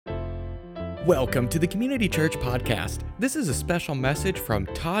Welcome to the Community Church Podcast. This is a special message from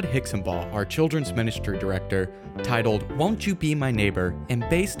Todd Hixenbaugh, our children's ministry director, titled, Won't You Be My Neighbor, and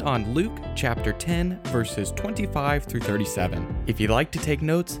based on Luke chapter 10, verses 25 through 37. If you'd like to take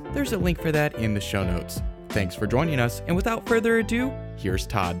notes, there's a link for that in the show notes. Thanks for joining us, and without further ado, here's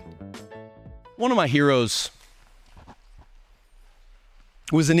Todd. One of my heroes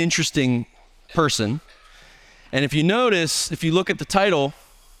was an interesting person, and if you look at the title,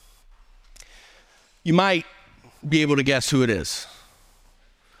 you might be able to guess who it is.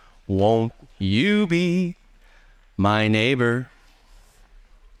 Won't you be my neighbor?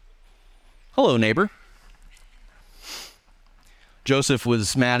 Hello, neighbor. Joseph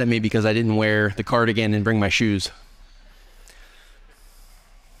was mad at me because I didn't wear the cardigan and bring my shoes.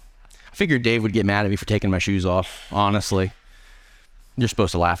 I figured Dave would get mad at me for taking my shoes off, honestly. You're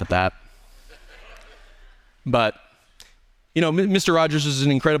supposed to laugh at that. But Mr. Rogers is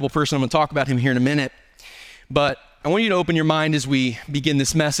an incredible person. I'm going to talk about him here in a minute. But I want you to open your mind as we begin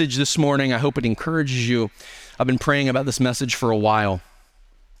this message this morning. I hope it encourages you. I've been praying about this message for a while.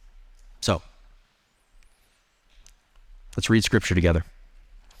 So, let's read scripture together.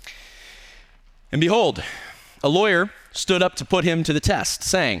 And behold, a lawyer stood up to put him to the test,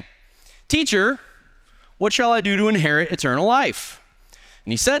 saying, Teacher, what shall I do to inherit eternal life?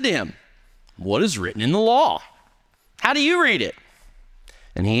 And he said to him, What is written in the law? How do you read it?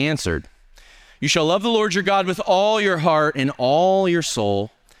 And he answered, You shall love the Lord your God with all your heart and all your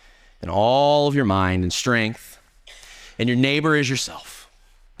soul and all of your mind and strength, and your neighbor as yourself.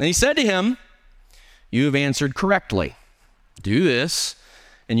 And he said to him, You have answered correctly. Do this,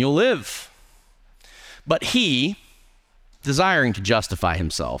 and you'll live. But he, desiring to justify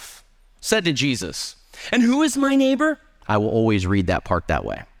himself, said to Jesus, And who is my neighbor? I will always read that part that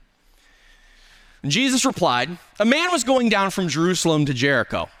way. And Jesus replied, A man was going down from Jerusalem to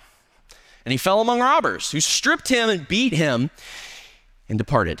Jericho, and he fell among robbers, who stripped him and beat him and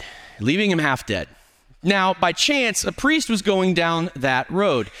departed, leaving him half dead. Now, by chance, a priest was going down that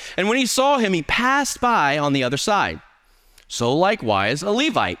road, and when he saw him, he passed by on the other side. So likewise, a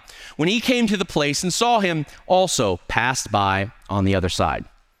Levite, when he came to the place and saw him, also passed by on the other side.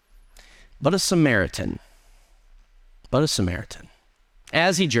 But a Samaritan,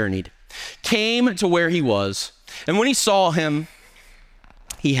 as he journeyed, came to where he was, and when he saw him,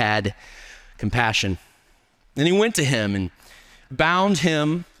 he had compassion. And he went to him and bound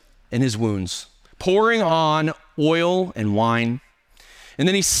him in his wounds, pouring on oil and wine. And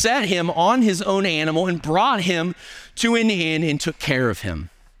then he set him on his own animal and brought him to an inn and took care of him.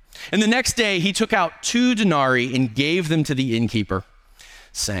 And the next day he took out 2 denarii and gave them to the innkeeper,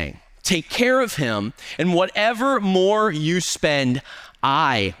 saying, Take care of him, and whatever more you spend,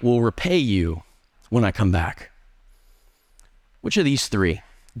 I will repay you when I come back. Which of these 3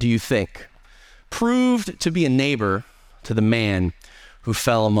 do you think proved to be a neighbor to the man who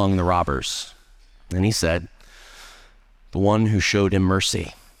fell among the robbers? And he said, The one who showed him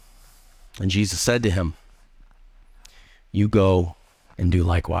mercy. And Jesus said to him, You go and do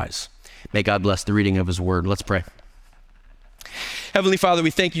likewise. May God bless the reading of his word. Let's pray. Heavenly Father,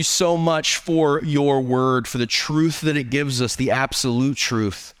 we thank you so much for your word, for the truth that it gives us, the absolute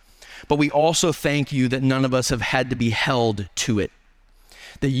truth. But we also thank you that none of us have had to be held to it,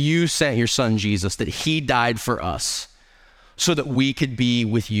 that you sent your son Jesus, that he died for us so that we could be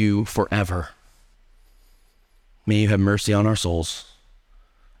with you forever. May you have mercy on our souls.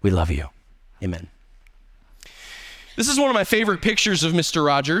 We love you. Amen. This is one of my favorite pictures of Mr.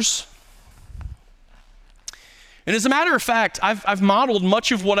 Rogers. And as a matter of fact, I've modeled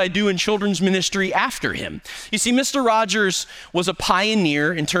much of what I do in children's ministry after him. You see, Mr. Rogers was a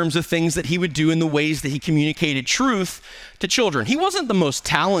pioneer in terms of things that he would do in the ways that he communicated truth to children. He wasn't the most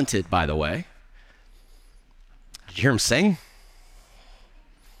talented, by the way. Did you hear him sing?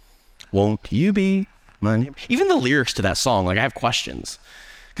 Won't you be my neighbor? Even the lyrics to that song, I have questions.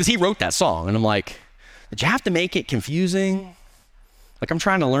 Because he wrote that song, and I'm like, did you have to make it confusing? I'm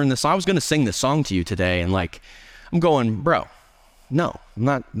trying to learn this song. I was going to sing this song to you today, and I'm going, bro, no,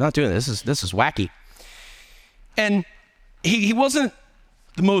 I'm not doing this. This is wacky. And he wasn't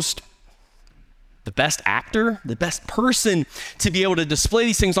the best actor, the best person to be able to display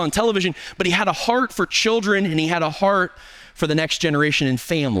these things on television, but he had a heart for children, and he had a heart for the next generation and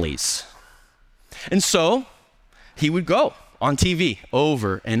families. And so he would go on TV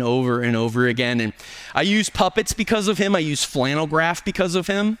over and over and over again. And I use puppets because of him. I use flannel graph because of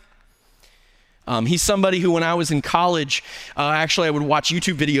him. He's somebody who, when I was in college, I would watch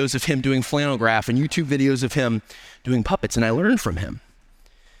YouTube videos of him doing flannel graph and YouTube videos of him doing puppets, and I learned from him.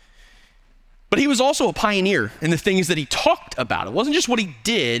 But he was also a pioneer in the things that he talked about. It wasn't just what he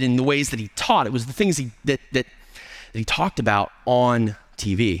did in the ways that he taught. It was the things that he talked about on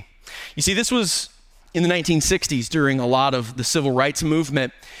TV. You see, this was in the 1960s during a lot of the civil rights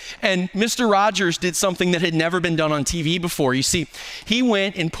movement. And Mr. Rogers did something that had never been done on TV before. You see, he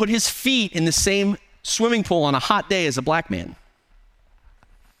went and put his feet in the same swimming pool on a hot day as a black man.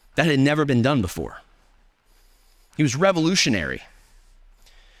 That had never been done before. He was revolutionary.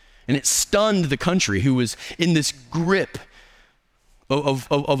 And it stunned the country, who was in this grip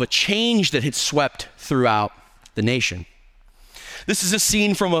of a change that had swept throughout the nation. This is a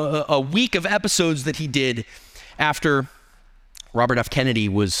scene from a week of episodes that he did after Robert F. Kennedy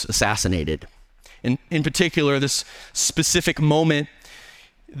was assassinated. And in particular, this specific moment,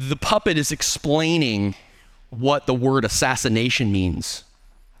 the puppet is explaining what the word assassination means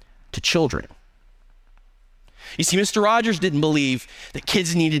to children. You see, Mr. Rogers didn't believe that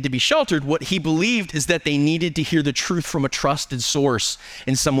kids needed to be sheltered. What he believed is that they needed to hear the truth from a trusted source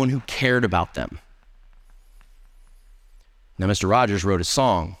and someone who cared about them. Now, Mr. Rogers wrote a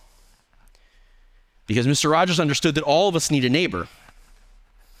song because Mr. Rogers understood that all of us need a neighbor.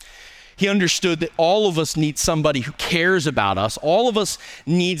 He understood that all of us need somebody who cares about us. All of us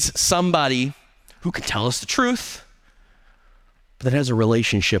needs somebody who can tell us the truth, but that has a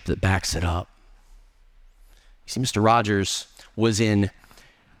relationship that backs it up. You see, Mr. Rogers was in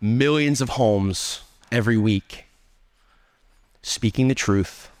millions of homes every week, speaking the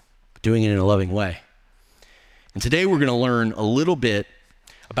truth, but doing it in a loving way. And today we're going to learn a little bit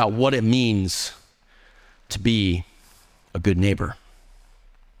about what it means to be a good neighbor.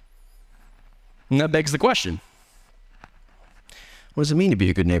 And that begs the question, what does it mean to be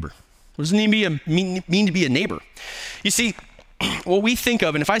a good neighbor? What does it mean to be a neighbor? You see, what we think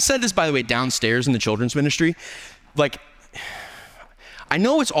of, and if I said this, by the way, downstairs in the children's ministry, like, I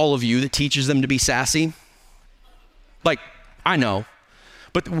know it's all of you that teaches them to be sassy. Like, I know.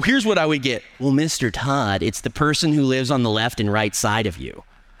 But here's what I would get. Well, Mr. Todd, it's the person who lives on the left and right side of you.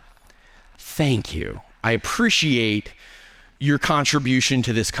 Thank you. I appreciate your contribution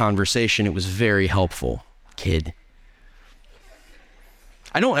to this conversation. It was very helpful, kid.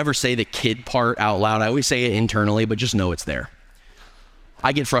 I don't ever say the kid part out loud. I always say it internally, but just know it's there.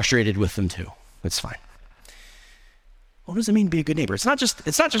 I get frustrated with them too. It's fine. What does it mean to be a good neighbor? It's not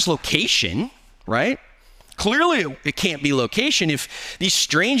just location, right? Clearly, it can't be location if these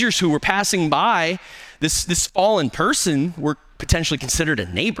strangers who were passing by, this fallen person, were potentially considered a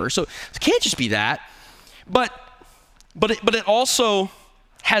neighbor. So it can't just be that. But it also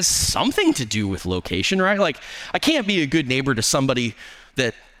has something to do with location, right? Like, I can't be a good neighbor to somebody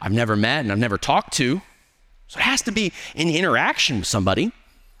that I've never met and I've never talked to. So it has to be an interaction with somebody.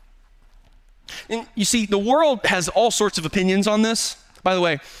 And you see, the world has all sorts of opinions on this. By the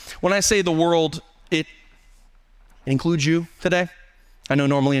way, when I say the world, it includes you today. I know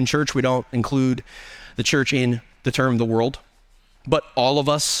normally in church we don't include the church in the term the world, but all of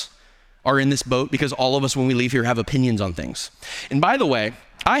us are in this boat because all of us, when we leave here, have opinions on things. And by the way,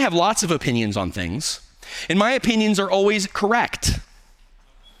 I have lots of opinions on things, and my opinions are always correct.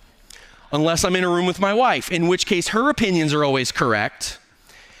 Unless I'm in a room with my wife, in which case her opinions are always correct.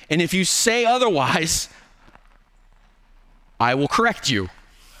 And if you say otherwise, I will correct you.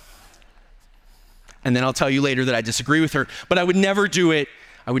 And then I'll tell you later that I disagree with her. But I would never do it.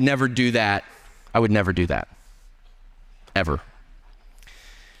 I would never do that. I would never do that. Ever.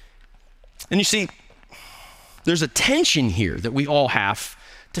 And you see, there's a tension here that we all have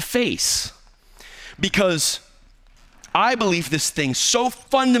to face. Because I believe this thing so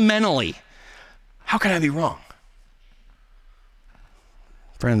fundamentally. How can I be wrong?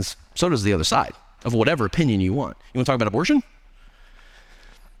 Friends, so does the other side of whatever opinion you want. You want to talk about abortion?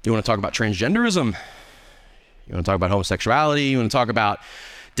 You want to talk about transgenderism? You want to talk about homosexuality? You want to talk about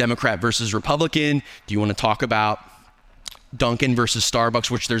Democrat versus Republican? Do you want to talk about Dunkin' versus Starbucks,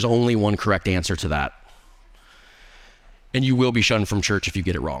 which there's only one correct answer to that? And you will be shunned from church if you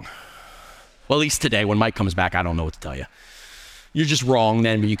get it wrong. Well, at least today, when Mike comes back, I don't know what to tell you. You're just wrong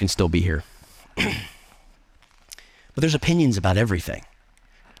then, but you can still be here. But there's opinions about everything.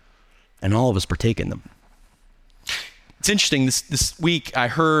 And all of us partake in them. It's interesting, this week I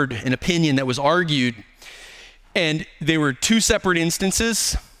heard an opinion that was argued, and they were two separate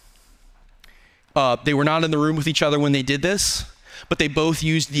instances. They were not in the room with each other when they did this, but they both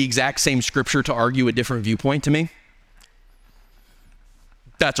used the exact same scripture to argue a different viewpoint to me.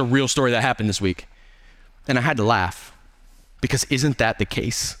 That's a real story that happened this week. And I had to laugh, because isn't that the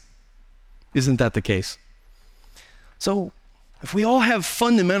case? Isn't that the case? So, if we all have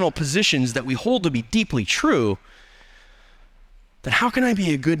fundamental positions that we hold to be deeply true, then how can I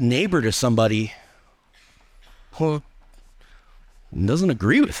be a good neighbor to somebody who doesn't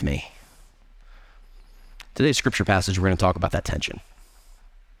agree with me? Today's scripture passage, we're going to talk about that tension.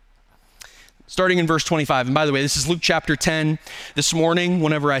 Starting in verse 25. And by the way, this is Luke chapter 10. This morning,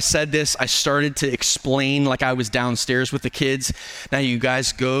 whenever I said this, I started to explain like I was downstairs with the kids. Now you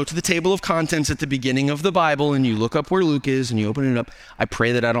guys go to the table of contents at the beginning of the Bible and you look up where Luke is and you open it up. I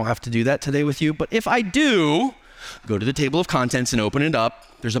pray that I don't have to do that today with you. But if I do, go to the table of contents and open it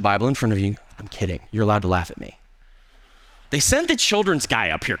up. There's a Bible in front of you. I'm kidding. You're allowed to laugh at me. They sent the children's guy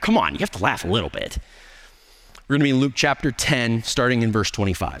up here. Come on, you have to laugh a little bit. We're going to be in Luke chapter 10, starting in verse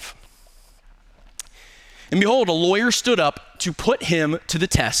 25. And behold, a lawyer stood up to put him to the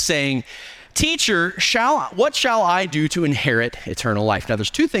test, saying, Teacher, what shall I do to inherit eternal life? Now, there's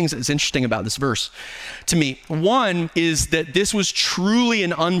two things that's interesting about this verse to me. One is that this was truly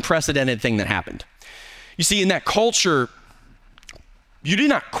an unprecedented thing that happened. You see, in that culture, you did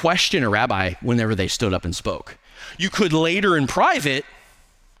not question a rabbi whenever they stood up and spoke. You could later in private,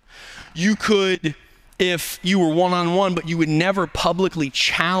 you could, if you were one-on-one, but you would never publicly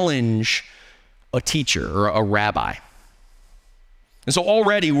challenge a teacher or a rabbi. And so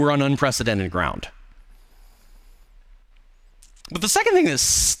already we're on unprecedented ground. But the second thing that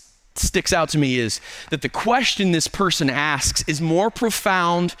sticks out to me is that the question this person asks is more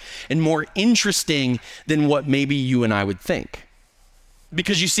profound and more interesting than what maybe you and I would think.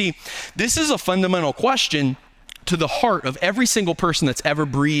 Because you see, this is a fundamental question to the heart of every single person that's ever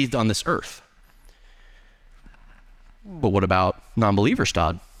breathed on this earth. But what about non-believers,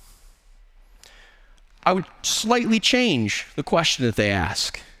 Todd? I would slightly change the question that they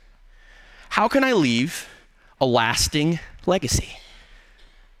ask. How can I leave a lasting legacy?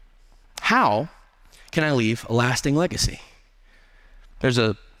 How can I leave a lasting legacy? There's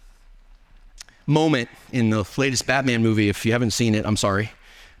a moment in the latest Batman movie. If you haven't seen it, I'm sorry.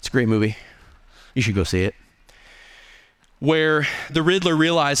 It's a great movie. You should go see it. Where the Riddler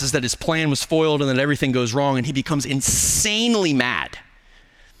realizes that his plan was foiled and that everything goes wrong, and he becomes insanely mad.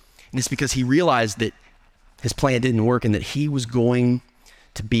 And it's because he realized that his plan didn't work and that he was going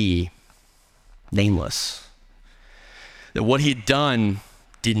to be nameless. That what he had done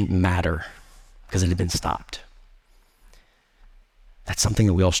didn't matter because it had been stopped. That's something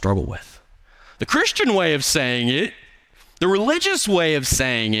that we all struggle with. The Christian way of saying it, the religious way of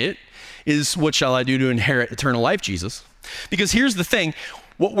saying it, is, what shall I do to inherit eternal life, Jesus? Because here's the thing,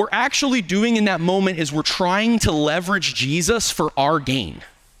 what we're actually doing in that moment is we're trying to leverage Jesus for our gain.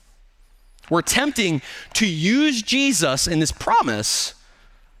 We're attempting to use Jesus in this promise,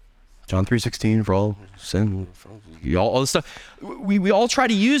 John 3:16, for all sin, all this stuff. We all try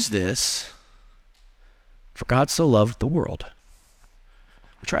to use this, for God so loved the world.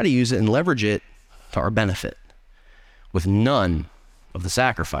 We try to use it and leverage it to our benefit with none of the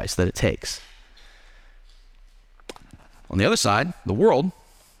sacrifice that it takes. On the other side, the world,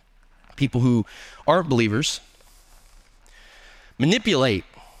 people who aren't believers, manipulate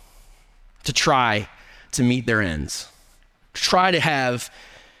to try to meet their ends, to try to have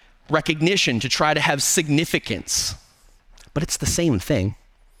recognition, to try to have significance. But it's the same thing.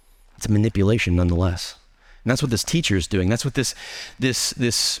 It's a manipulation nonetheless. And that's what this teacher is doing. That's what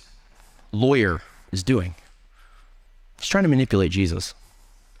this lawyer is doing. He's trying to manipulate Jesus.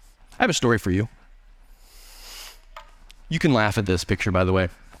 I have a story for you. You can laugh at this picture, by the way,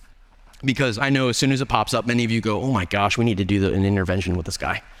 because I know as soon as it pops up, many of you go, oh my gosh, we need to do an intervention with this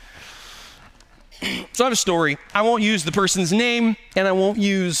guy. So I have a story. I won't use the person's name, and I won't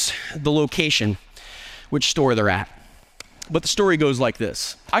use the location, which store they're at. But the story goes like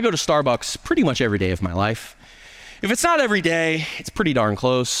this. I go to Starbucks pretty much every day of my life. If it's not every day, it's pretty darn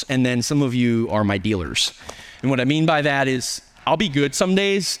close, and then some of you are my dealers. And what I mean by that is I'll be good some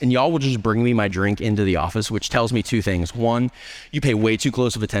days, and y'all will just bring me my drink into the office, which tells me two things. One, you pay way too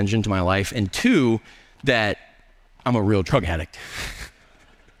close of attention to my life, and two, that I'm a real drug addict.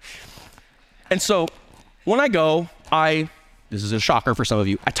 And so when I go, this is a shocker for some of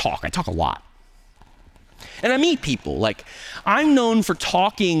you, I talk a lot. And I meet people. Like, I'm known for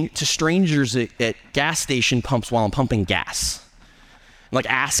talking to strangers at gas station pumps while I'm pumping gas. Like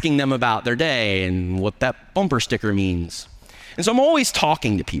asking them about their day and what that bumper sticker means. And so I'm always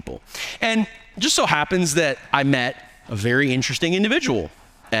talking to people. And it just so happens that I met a very interesting individual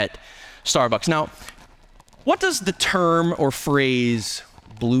at Starbucks. Now, what does the term or phrase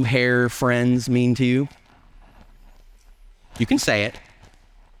blue hair friends mean to you? You can say it.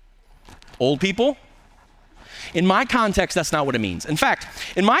 Old people? In my context, that's not what it means. In fact,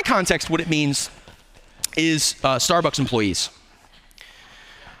 in my context, what it means is Starbucks employees.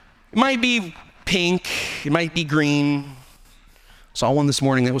 It might be pink, it might be green, Saw one this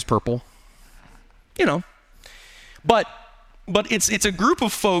morning that was purple. You know. But it's a group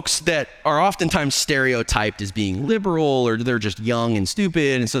of folks that are oftentimes stereotyped as being liberal, or they're just young and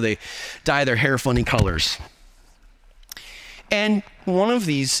stupid, and so they dye their hair funny colors. And one of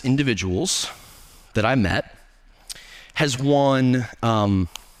these individuals that I met has won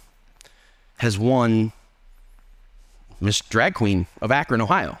Miss Drag Queen of Akron,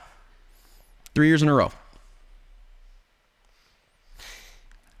 Ohio, 3 years in a row.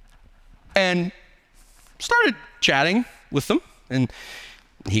 And started chatting with them, and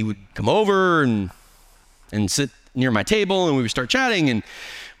he would come over and sit near my table, and we would start chatting, and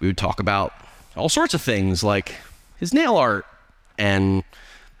we would talk about all sorts of things like his nail art and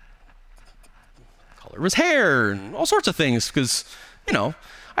color of his hair and all sorts of things, because, you know,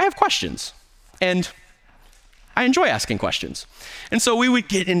 I have questions and I enjoy asking questions. And so we would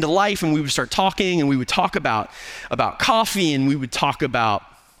get into life, and we would start talking, and we would talk about coffee, and we would talk about,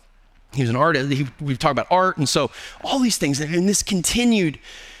 he was an artist, we would talk about art, and so all these things, and this continued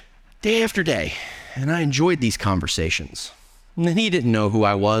day after day, and I enjoyed these conversations. And then he didn't know who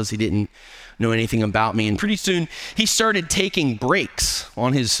I was, he didn't know anything about me, and pretty soon he started taking breaks.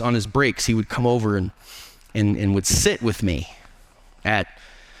 On his breaks, he would come over and would sit with me at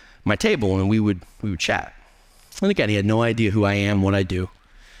my table, and we would chat. And again, he had no idea who I am, what I do.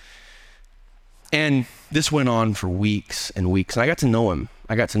 And this went on for weeks and weeks, and I got to know him.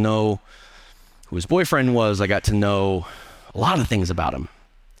 I got to know who his boyfriend was. I got to know a lot of things about him.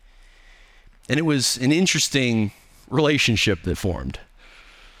 And it was an interesting relationship that formed.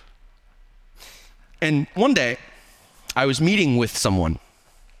 And one day, I was meeting with someone,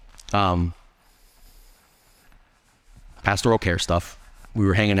 pastoral care stuff. We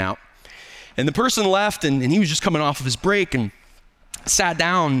were hanging out. And the person left, and he was just coming off of his break and sat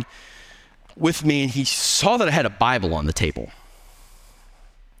down with me, and he saw that I had a Bible on the table.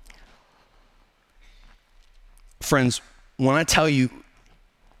 Friends, when I tell you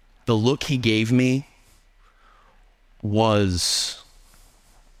the look he gave me was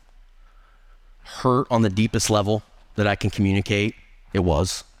hurt on the deepest level that I can communicate, it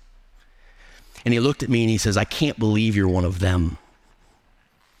was. And he looked at me and he says, "I can't believe you're one of them.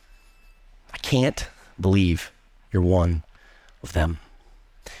 I can't believe you're one of them."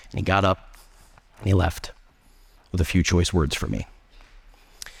 And he got up and he left with a few choice words for me.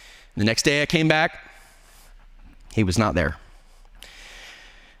 The next day I came back, he was not there.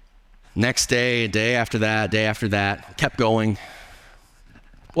 Next day, a day after that, kept going.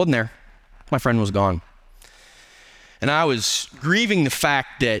 Wasn't there. My friend was gone. And I was grieving the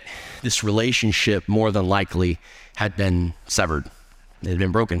fact that this relationship more than likely had been severed. It had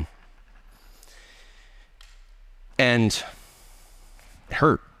been broken. And it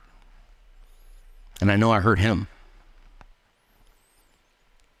hurt. And I know I hurt him.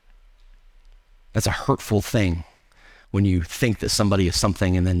 That's a hurtful thing when you think that somebody is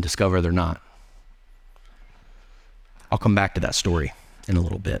something and then discover they're not. I'll come back to that story in a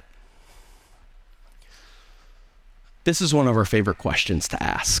little bit. This is one of our favorite questions to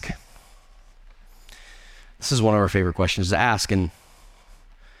ask. And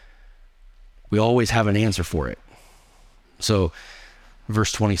we always have an answer for it. So,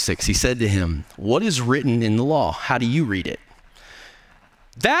 verse 26, he said to him, "What is written in the law? How do you read it?"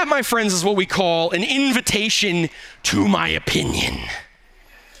 That, my friends, is what we call an invitation to my opinion.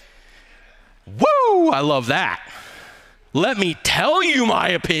 Woo! I love that. Let me tell you my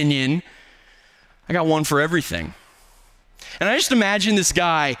opinion. I got one for everything. And I just imagine this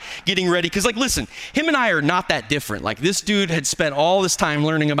guy getting ready, because, like, listen, him and I are not that different. Like, this dude had spent all this time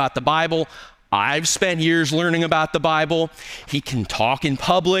learning about the Bible. I've spent years learning about the Bible. He can talk in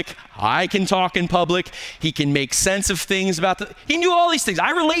public. I can talk in public. He can make sense of things he can do all these things.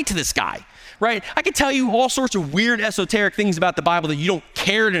 I relate to this guy, right? I can tell you all sorts of weird esoteric things about the Bible that you don't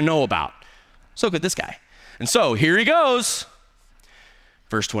care to know about. So could this guy. And so here he goes.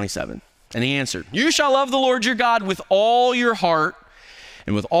 Verse 27. And he answered, "You shall love the Lord your God with all your heart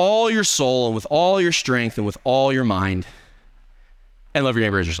and with all your soul and with all your strength and with all your mind, and love your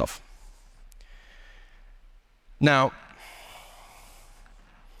neighbor as yourself." Now,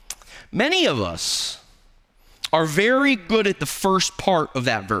 many of us are very good at the first part of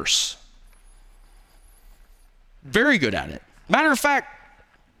that verse. Very good at it. Matter of fact,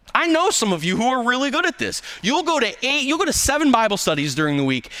 I know some of you who are really good at this. You'll go to 7 Bible studies during the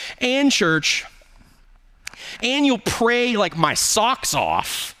week and church, and you'll pray like my socks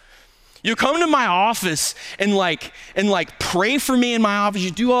off. You come to my office and pray for me in my office. You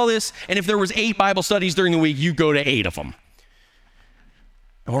do all this, and if there was 8 Bible studies during the week, you go to 8 of them.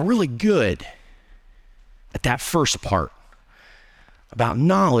 And we're really good at that first part. about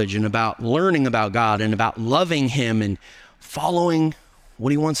knowledge and about learning about God and about loving him and following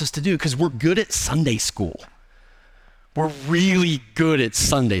what he wants us to do, because we're good at Sunday school. We're really good at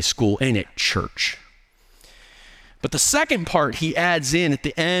Sunday school and at church. But the second part he adds in at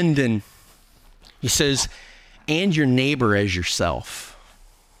the end, and he says, and your neighbor as yourself.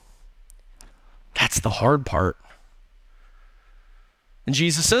 That's the hard part. And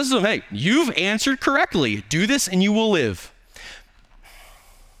Jesus says to them, hey, you've answered correctly. Do this and you will live.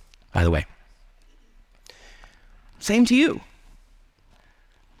 By the way, same to you.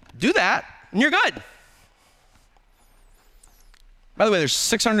 Do that and you're good. By the way, there's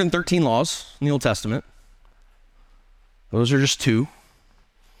 613 laws in the Old Testament. Those are just 2.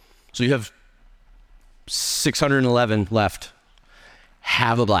 So you have 611 left.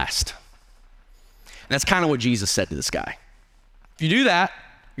 Have a blast. And that's kind of what Jesus said to this guy. If you do that,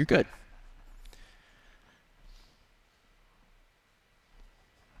 you're good.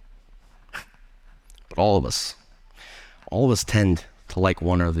 But all of us tend to like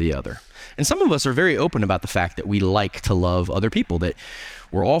one or the other. And some of us are very open about the fact that we like to love other people, that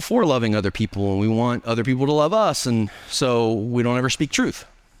we're all for loving other people and we want other people to love us, and so we don't ever speak truth.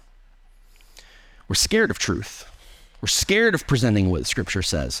 We're scared of truth. We're scared of presenting what Scripture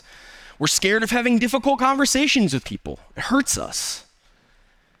says. We're scared of having difficult conversations with people. It hurts us.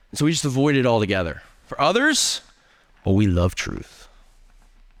 And so we just avoid it altogether. For others, well, we love truth.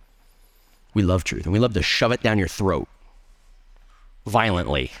 We love truth, and we love to shove it down your throat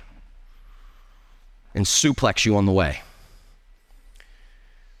violently and suplex you on the way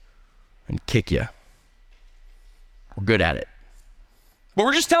and kick you. We're good at it. But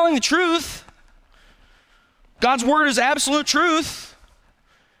we're just telling the truth. God's word is absolute truth.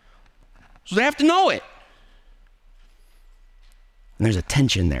 So they have to know it. And there's a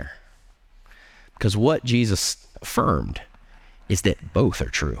tension there. Because what Jesus affirmed is that both are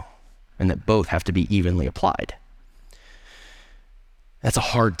true and that both have to be evenly applied. That's a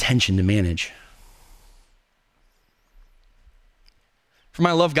hard tension to manage. For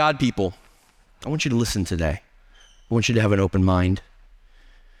my love God people, I want you to listen today. I want you to have an open mind.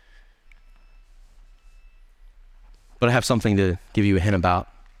 But I have something to give you a hint about.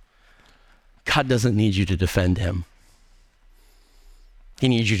 God doesn't need you to defend him. He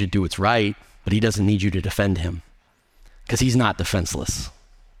needs you to do what's right, but he doesn't need you to defend him because he's not defenseless.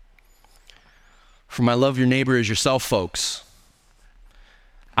 For my love your neighbor as yourself, folks,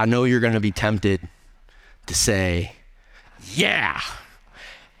 I know you're going to be tempted to say, yeah,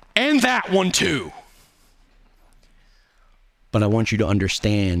 and that one too. But I want you to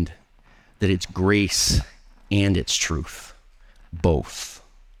understand that it's grace and it's truth, both.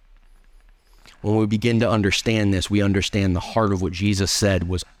 When we begin to understand this, we understand the heart of what Jesus said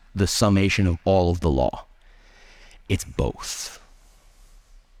was the summation of all of the law. It's both.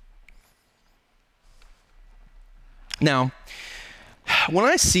 Now, when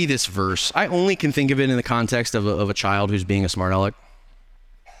I see this verse, I only can think of it in the context of a child who's being a smart aleck.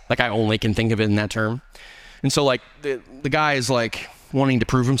 Like, I only can think of it in that term. And so, like, the guy is, like, wanting to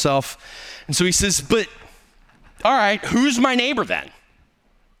prove himself. And so he says, but, all right, who's my neighbor then?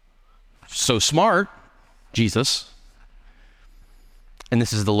 So smart, Jesus. And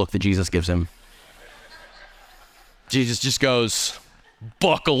this is the look that Jesus gives him. Jesus just goes,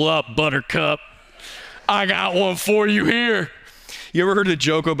 buckle up, buttercup. I got one for you here. You ever heard the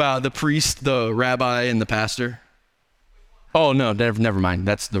joke about the priest, the rabbi, and the pastor? Oh, no, never mind.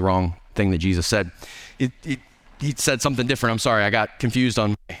 That's the wrong thing that Jesus said. He said something different. I'm sorry, I got confused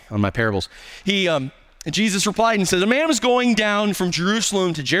on my parables. Jesus replied and said, a man was going down from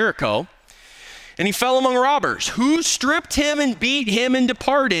Jerusalem to Jericho, and he fell among robbers, who stripped him and beat him and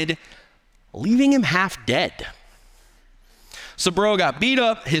departed, leaving him half dead. So bro got beat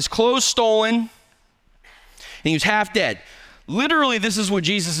up, his clothes stolen, and he was half dead. Literally, this is what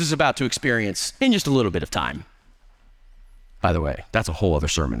Jesus is about to experience in just a little bit of time. By the way, that's a whole other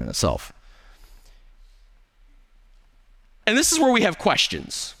sermon in itself. And this is where we have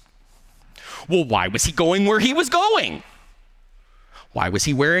questions. Well, why was he going where he was going? Why was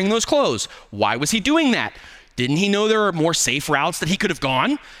he wearing those clothes? Why was he doing that? Didn't he know there are more safe routes that he could have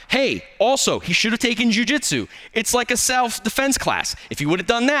gone? Hey, also, he should have taken jujitsu. It's like a self-defense class. If he would have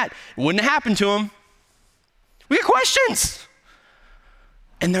done that, it wouldn't have happened to him. We have questions.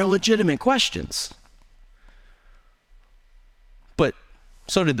 And they're legitimate questions. But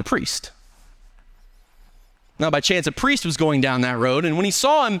so did the priest. Now, by chance, a priest was going down that road, and when he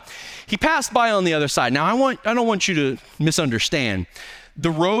saw him, he passed by on the other side. Now, I don't want you to misunderstand. The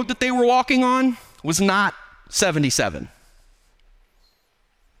road that they were walking on was not 77.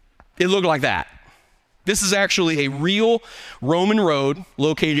 It looked like that. This is actually a real Roman road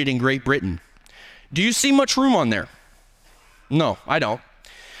located in Great Britain. Do you see much room on there? No, I don't.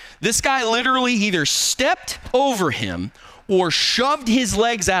 This guy literally either stepped over him or shoved his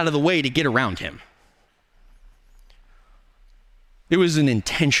legs out of the way to get around him. It was an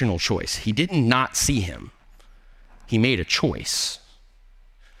intentional choice. He did not see him. He made a choice.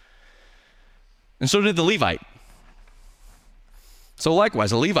 And so did the Levite. So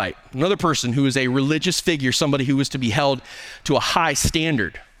likewise, a Levite, another person who is a religious figure, somebody who was to be held to a high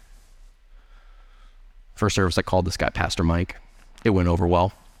standard. First service, I called this guy Pastor Mike. It went over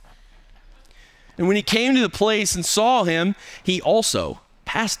well. And when he came to the place and saw him, he also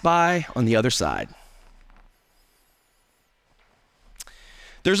passed by on the other side.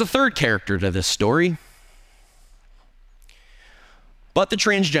 There's a third character to this story. But the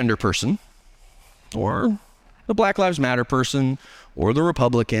transgender person, or the Black Lives Matter person, or the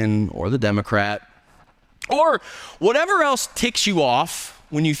Republican, or the Democrat, or whatever else ticks you off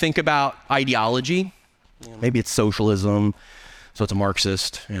when you think about ideology. Maybe it's socialism, so it's a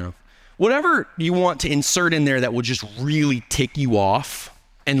Marxist, Whatever you want to insert in there that will just really tick you off,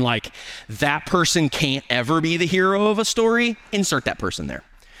 and like that person can't ever be the hero of a story, insert that person there.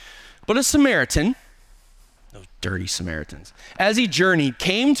 But a Samaritan, those dirty Samaritans, as he journeyed,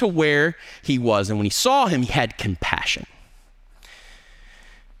 came to where he was, and when he saw him, he had compassion.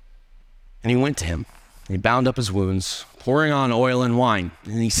 And he went to him, and he bound up his wounds, pouring on oil and wine.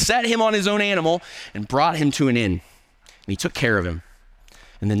 And he set him on his own animal and brought him to an inn. And he took care of him.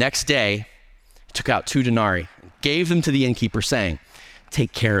 And the next day, he took out 2 denarii and gave them to the innkeeper, saying,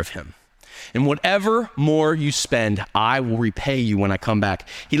 "Take care of him. And whatever more you spend, I will repay you when I come back."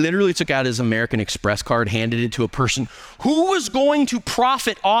 He literally took out his American Express card, handed it to a person who was going to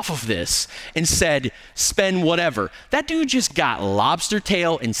profit off of this, and said, "Spend whatever." That dude just got lobster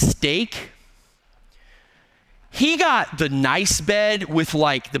tail and steak. He got the nice bed with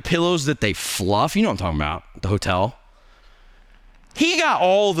like the pillows that they fluff. You know what I'm talking about, the hotel. He got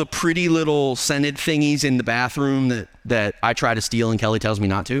all the pretty little scented thingies in the bathroom that I try to steal and Kelly tells me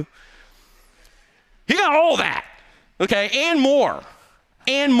not to. He got all that, okay, and more,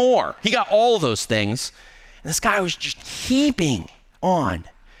 and more. He got all of those things. And this guy was just heaping on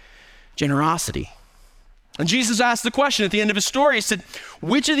generosity. And Jesus asked the question at the end of his story. He said,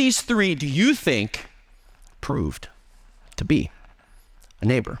 "Which of these 3 do you think proved to be a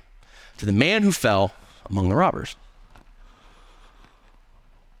neighbor to the man who fell among the robbers?"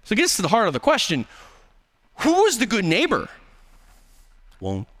 So it gets to the heart of the question, who was the good neighbor?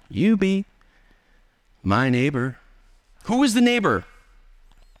 Won't you be my neighbor? Who was the neighbor?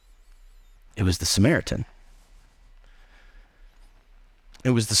 It was the Samaritan.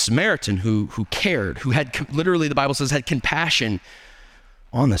 It was the Samaritan who cared, who had, literally the Bible says, had compassion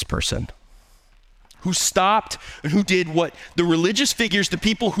on this person, who stopped and who did what the religious figures, the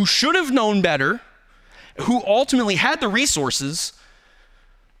people who should have known better, who ultimately had the resources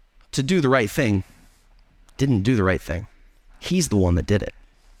to do the right thing, didn't do the right thing. He's the one that did it.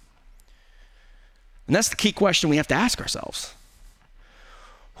 And that's the key question we have to ask ourselves.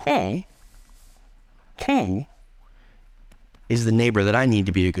 Who is the neighbor that I need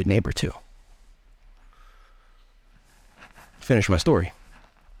to be a good neighbor to? Finish my story.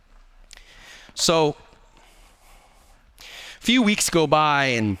 So, a few weeks go by,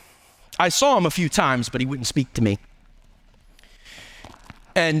 and I saw him a few times, but he wouldn't speak to me.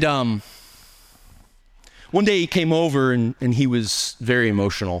 And one day he came over, and he was very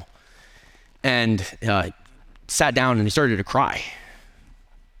emotional, and sat down and he started to cry.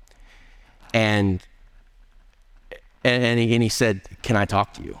 And he said, "Can I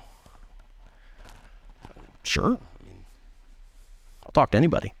talk to you?" Sure. I'll talk to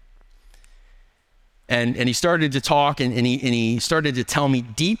anybody. And he started to talk, and he started to tell me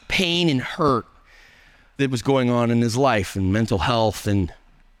deep pain and hurt that was going on in his life, and mental health, and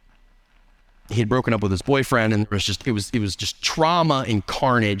he had broken up with his boyfriend, and it was just trauma and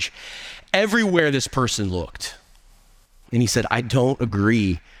carnage everywhere this person looked. And he said, "I don't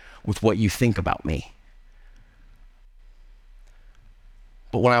agree with what you think about me.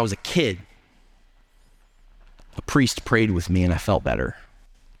 But when I was a kid, a priest prayed with me and I felt better.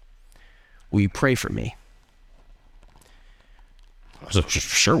 Will you pray for me?" I said,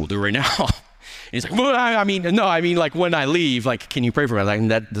 "Sure, we'll do it right now." And he's like, "Well, I mean, like when I leave, like, can you pray for me?" I was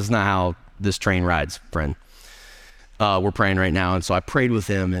like, "That's not how this train rides, friend. We're praying right now." And so I prayed with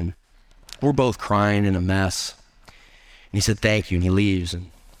him, and we're both crying in a mess. And he said, "Thank you." And he leaves,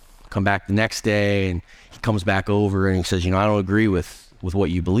 and come back the next day, and he comes back over and he says, "I don't agree with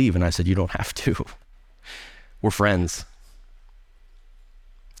what you believe." And I said, "You don't have to. We're friends."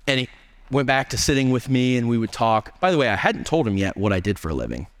 And went back to sitting with me and we would talk. By the way, I hadn't told him yet what I did for a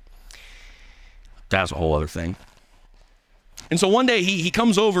living. That's a whole other thing. And so one day he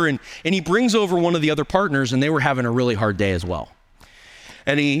comes over and he brings over one of the other partners, and they were having a really hard day as well.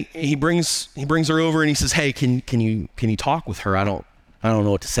 And he brings her over and he says, "Hey, can you talk with her? I don't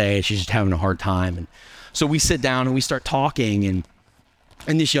know what to say. She's just having a hard time." And so we sit down and we start talking, and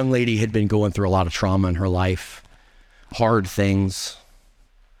this young lady had been going through a lot of trauma in her life, hard things.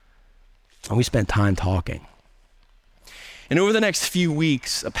 And we spent time talking. And over the next few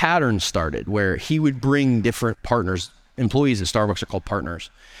weeks, a pattern started where he would bring different partners. Employees at Starbucks are called partners.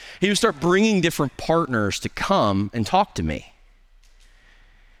 He would start bringing different partners to come and talk to me.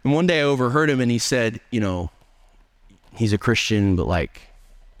 And one day I overheard him and he said, he's a Christian, but I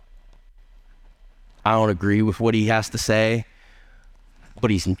don't agree with what he has to say, but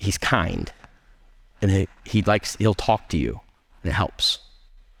he's kind. And he'll talk to you, and it helps.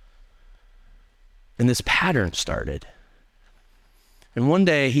 And this pattern started. And one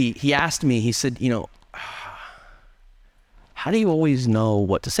day he asked me, he said, how do you always know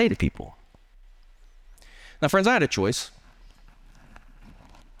what to say to people? Now, friends, I had a choice.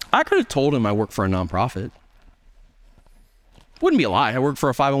 I could have told him I work for a nonprofit. Wouldn't be a lie. I work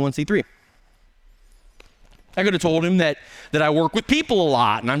for a 501c3. I could have told him that I work with people a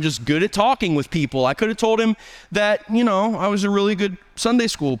lot and I'm just good at talking with people. I could have told him that, I was a really good Sunday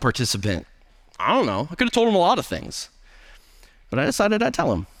school participant. I don't know. I could have told him a lot of things. But I decided I'd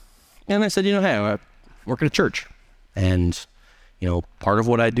tell him. And I said, hey, I work at a church. And, part of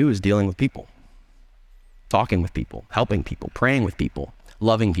what I do is dealing with people, talking with people, helping people, praying with people,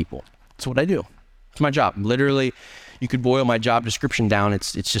 loving people. That's what I do. It's my job. Literally, you could boil my job description down.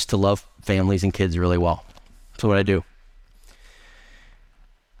 It's just to love families and kids really well. That's what I do.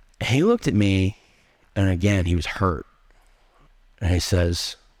 And he looked at me, and again, he was hurt. And he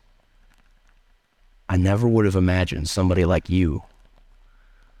says, I never would have imagined somebody like you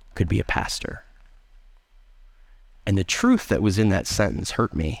could be a pastor. And the truth that was in that sentence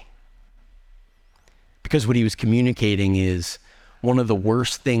hurt me. Because what he was communicating is one of the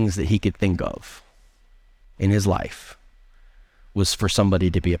worst things that he could think of in his life was for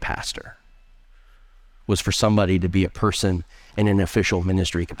somebody to be a pastor, was for somebody to be a person in an official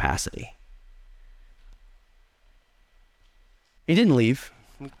ministry capacity. He didn't leave.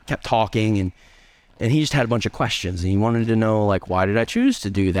 We kept talking, and he just had a bunch of questions, and he wanted to know, why did I choose to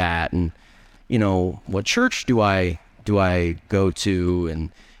do that? And, what church do I go to?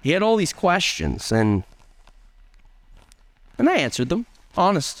 And he had all these questions, and I answered them.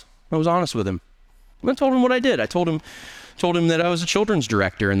 Honest. I was honest with him. I told him what I did. I told him that I was a children's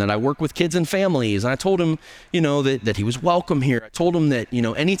director and that I work with kids and families. And I told him, that he was welcome here. I told him that,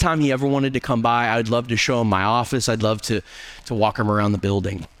 anytime he ever wanted to come by, I'd love to show him my office. I'd love to walk him around the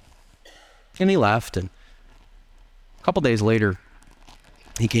building. And he left. And a couple days later,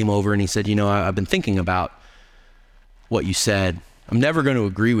 he came over and he said, I've been thinking about what you said. I'm never going to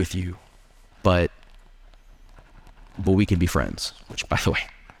agree with you, but we could be friends. Which, by the way,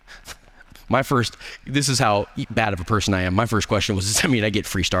 this is how bad of a person I am. My first question was, does that mean I get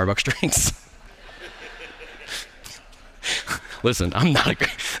free Starbucks drinks? Listen,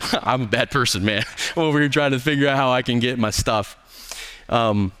 I'm a bad person, man. I'm over here trying to figure out how I can get my stuff.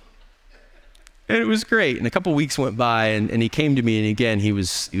 And it was great. And a couple weeks went by, and he came to me, and again, he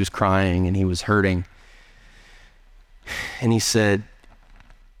was crying and he was hurting. And he said,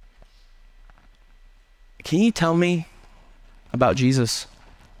 can you tell me about Jesus?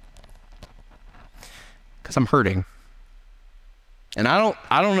 Because I'm hurting. And I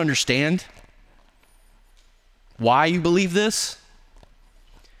don't understand why you believe this,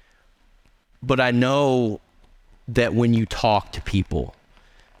 but I know that when you talk to people,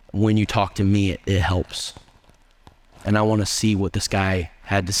 when you talk to me, it helps. And I want to see what this guy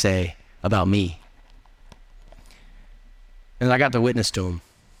had to say about me. And I got to witness to him.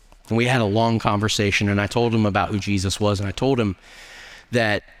 And we had a long conversation, and I told him about who Jesus was, and I told him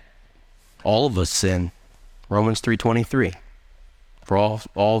that all of us sin. Romans 3:23. For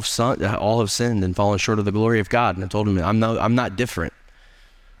all have sinned and fallen short of the glory of God. And I told him I'm not different.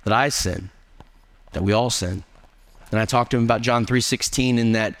 That I sin. That we all sin. And I talked to him about John 3:16,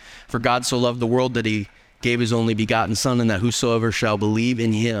 and that for God so loved the world that he gave his only begotten Son, and that whosoever shall believe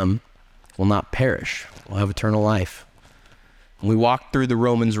in him will not perish, will have eternal life. And we walked through the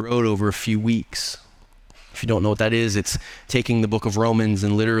Romans road over a few weeks. If you don't know what that is, it's taking the book of Romans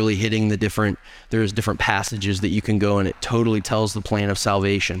and literally hitting there's different passages that you can go, and it totally tells the plan of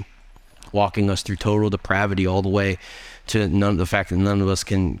salvation, walking us through total depravity all the way to the fact that none of us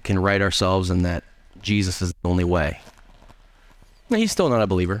can right ourselves, and that Jesus is the only way. Now, he's still not a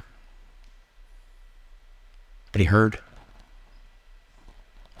believer. but he heard.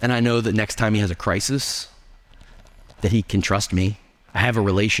 And I know that next time he has a crisis, that he can trust me. I have a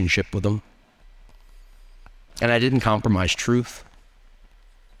relationship with him. And I didn't compromise truth,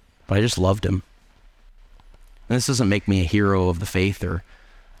 but I just loved him. And this doesn't make me a hero of the faith or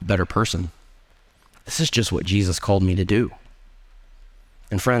a better person. This is just what Jesus called me to do.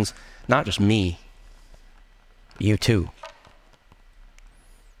 And friends, not just me, but you too.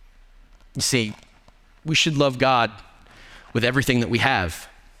 You see, we should love God with everything that we have.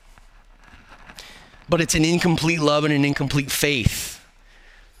 But it's an incomplete love and an incomplete faith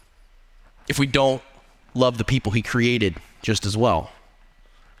if we don't love the people he created just as well.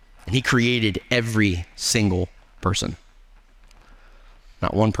 And he created every single person.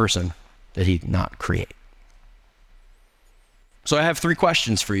 Not one person that he did not create. So I have 3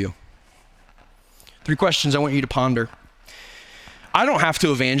 questions for you. 3 questions I want you to ponder. I don't have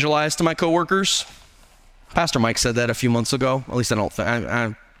to evangelize to my coworkers. Pastor Mike said that a few months ago. At least I don't think.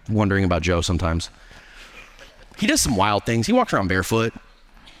 I'm wondering about Joe sometimes. He does some wild things. He walks around barefoot.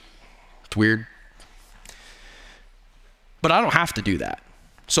 It's weird. But I don't have to do that.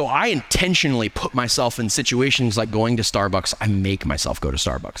 So I intentionally put myself in situations like going to Starbucks. I make myself go to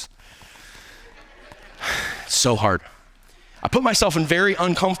Starbucks. It's so hard. I put myself in very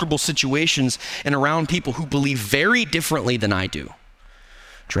uncomfortable situations and around people who believe very differently than I do.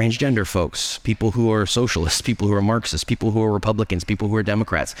 Transgender folks, people who are socialists, people who are Marxists, people who are Republicans, people who are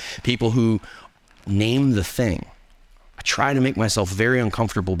Democrats, people who name the thing. I try to make myself very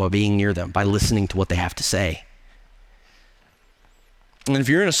uncomfortable by being near them, by listening to what they have to say. And if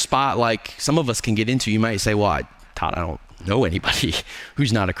you're in a spot like some of us can get into, you might say, well, Todd, I don't know anybody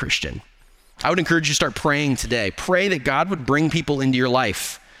who's not a Christian. I would encourage you to start praying today. Pray that God would bring people into your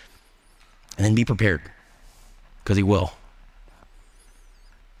life, and then be prepared, because he will.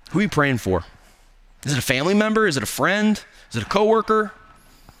 Who are you praying for? Is it a family member? Is it a friend? Is it a coworker?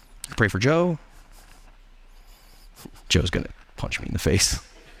 You can pray for Joe. Joe's going to punch me in the face.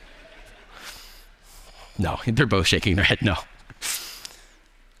 No, they're both shaking their head no.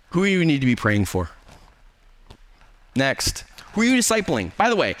 Who do you need to be praying for? Next, who are you discipling? By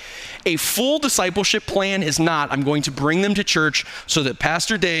the way, a full discipleship plan is not, I'm going to bring them to church so that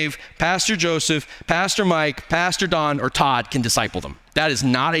Pastor Dave, Pastor Joseph, Pastor Mike, Pastor Don, or Todd can disciple them. That is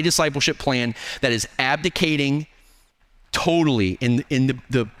not a discipleship plan. That is abdicating totally in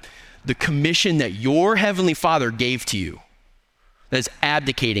the commission that your Heavenly Father gave to you. That is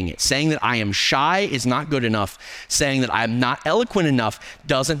abdicating it. Saying that I am shy is not good enough. Saying that I'm not eloquent enough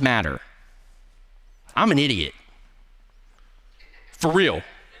doesn't matter. I'm an idiot. For real.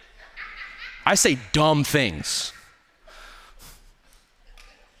 I say dumb things.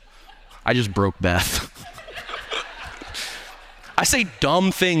 I just broke Beth. I say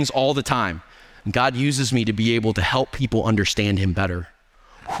dumb things all the time. God uses me to be able to help people understand him better.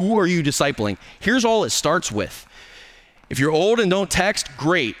 Who are you discipling? Here's all it starts with. If you're old and don't text,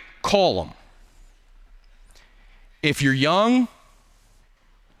 great, call them. If you're young,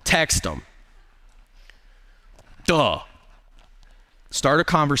 text them. Duh. Start a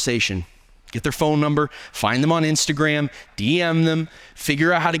conversation. Get their phone number, find them on Instagram, DM them,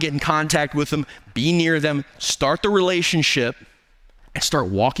 figure out how to get in contact with them, be near them, start the relationship, and start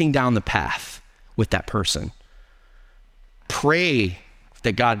walking down the path with that person. Pray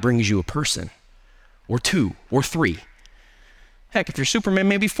that God brings you a person, or 2, or 3. Heck, if you're Superman,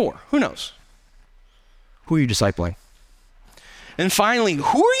 maybe 4. Who knows? Who are you discipling? And finally,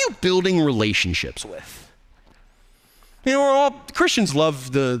 who are you building relationships with? You know, Christians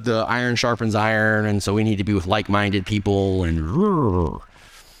love the iron sharpens iron, and so we need to be with like-minded people and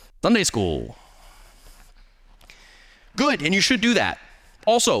Sunday school. Good, and you should do that.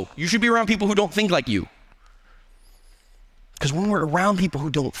 Also, you should be around people who don't think like you. Because when we're around people who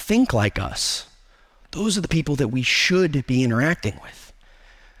don't think like us, those are the people that we should be interacting with.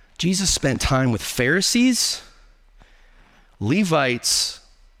 Jesus spent time with Pharisees, Levites,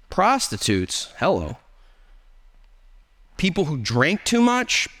 prostitutes, people who drank too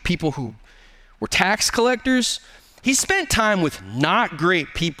much, people who were tax collectors. He spent time with not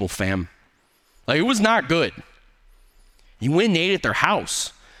great people, fam. Like, it was not good. He went and ate at their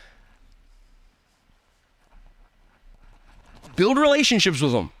house. Build relationships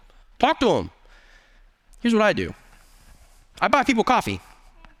with them. Talk to them. Here's what I do. I buy people coffee.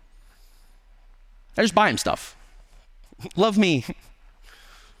 I just buy them stuff. Love me.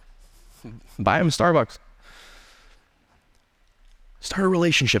 Buy them Starbucks. Start a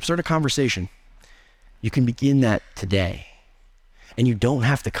relationship. Start a conversation. You can begin that today. And you don't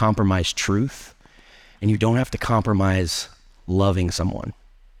have to compromise truth. And you don't have to compromise loving someone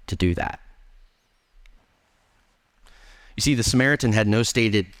to do that. You see, the Samaritan had no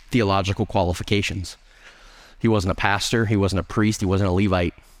stated theological qualifications. He wasn't a pastor, he wasn't a priest, he wasn't a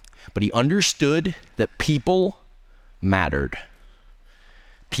Levite, but he understood that people mattered.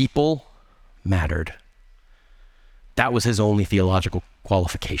 People mattered. That was his only theological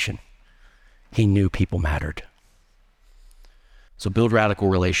qualification. He knew people mattered. So build radical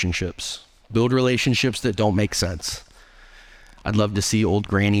relationships. Build relationships that don't make sense. I'd love to see old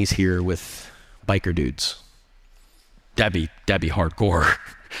grannies here with biker dudes. That'd be hardcore.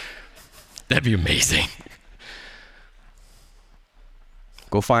 That'd be amazing.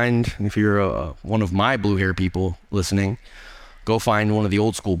 Go find, if you're one of my blue hair people listening, go find one of the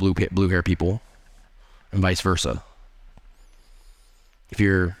old school blue hair people, and vice versa. If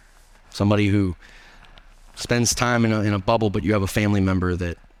you're somebody who spends time in a bubble, but you have a family member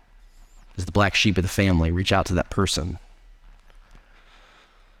that is the black sheep of the family, reach out to that person.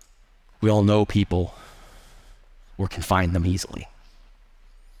 We all know people or can find them easily.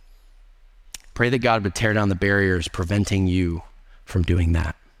 Pray that God would tear down the barriers preventing you from doing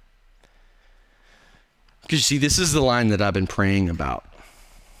that. Because you see, this is the line that I've been praying about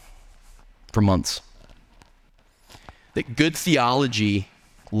for months. That good theology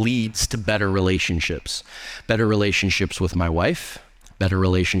leads to better relationships. Better relationships with my wife, better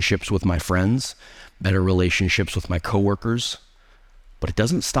relationships with my friends, better relationships with my coworkers. But it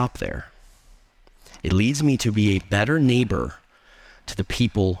doesn't stop there. It leads me to be a better neighbor to the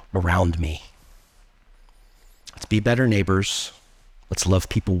people around me. Let's be better neighbors. Let's love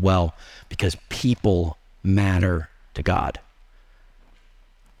people well, because people matter to God.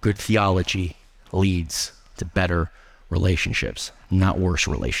 Good theology leads to better relationships, not worse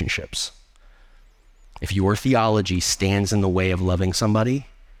relationships. If your theology stands in the way of loving somebody,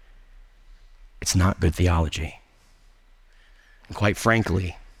 it's not good theology. And quite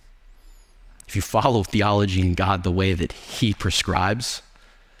frankly, if you follow theology and God the way that He prescribes,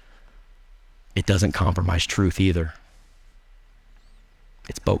 it doesn't compromise truth either.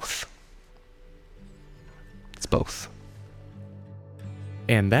 It's both. It's both.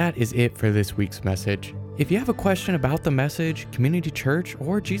 And that is it for this week's message. If you have a question about the message, community church,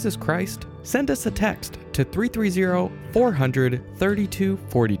 or Jesus Christ, send us a text to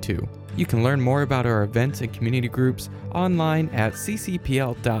 330-400-3242. You can learn more about our events and community groups online at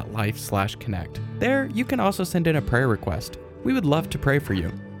ccpl.life/connect. There, you can also send in a prayer request. We would love to pray for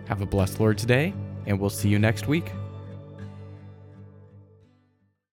you. Have a blessed Lord's Day, and we'll see you next week.